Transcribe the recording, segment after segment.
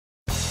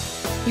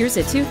Here's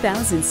a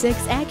 2006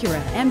 Acura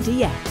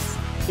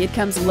MDX. It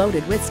comes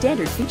loaded with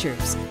standard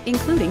features,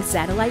 including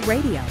satellite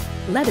radio,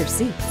 leather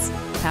seats,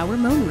 power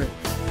moonroof,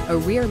 a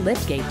rear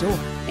liftgate door,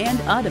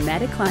 and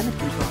automatic climate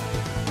control.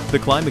 The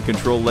climate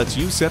control lets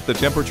you set the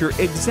temperature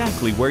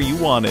exactly where you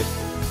want it.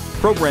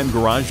 Program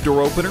garage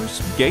door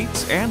openers,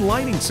 gates, and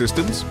lighting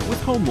systems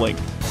with HomeLink.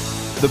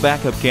 The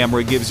backup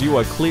camera gives you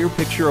a clear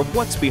picture of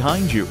what's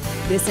behind you.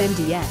 This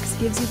MDX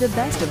gives you the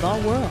best of all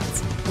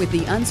worlds, with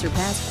the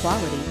unsurpassed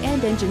quality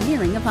and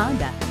engineering of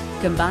Honda,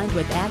 combined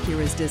with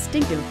Acura's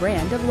distinctive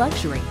brand of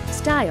luxury,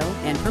 style,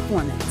 and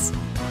performance.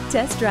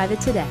 Test drive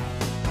it today.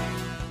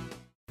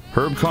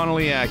 Herb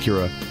Connolly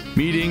Acura,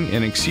 meeting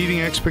and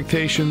exceeding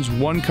expectations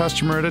one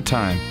customer at a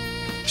time.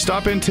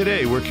 Stop in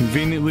today. We're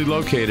conveniently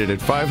located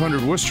at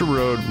 500 Worcester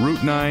Road,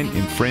 Route 9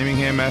 in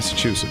Framingham,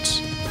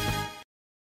 Massachusetts.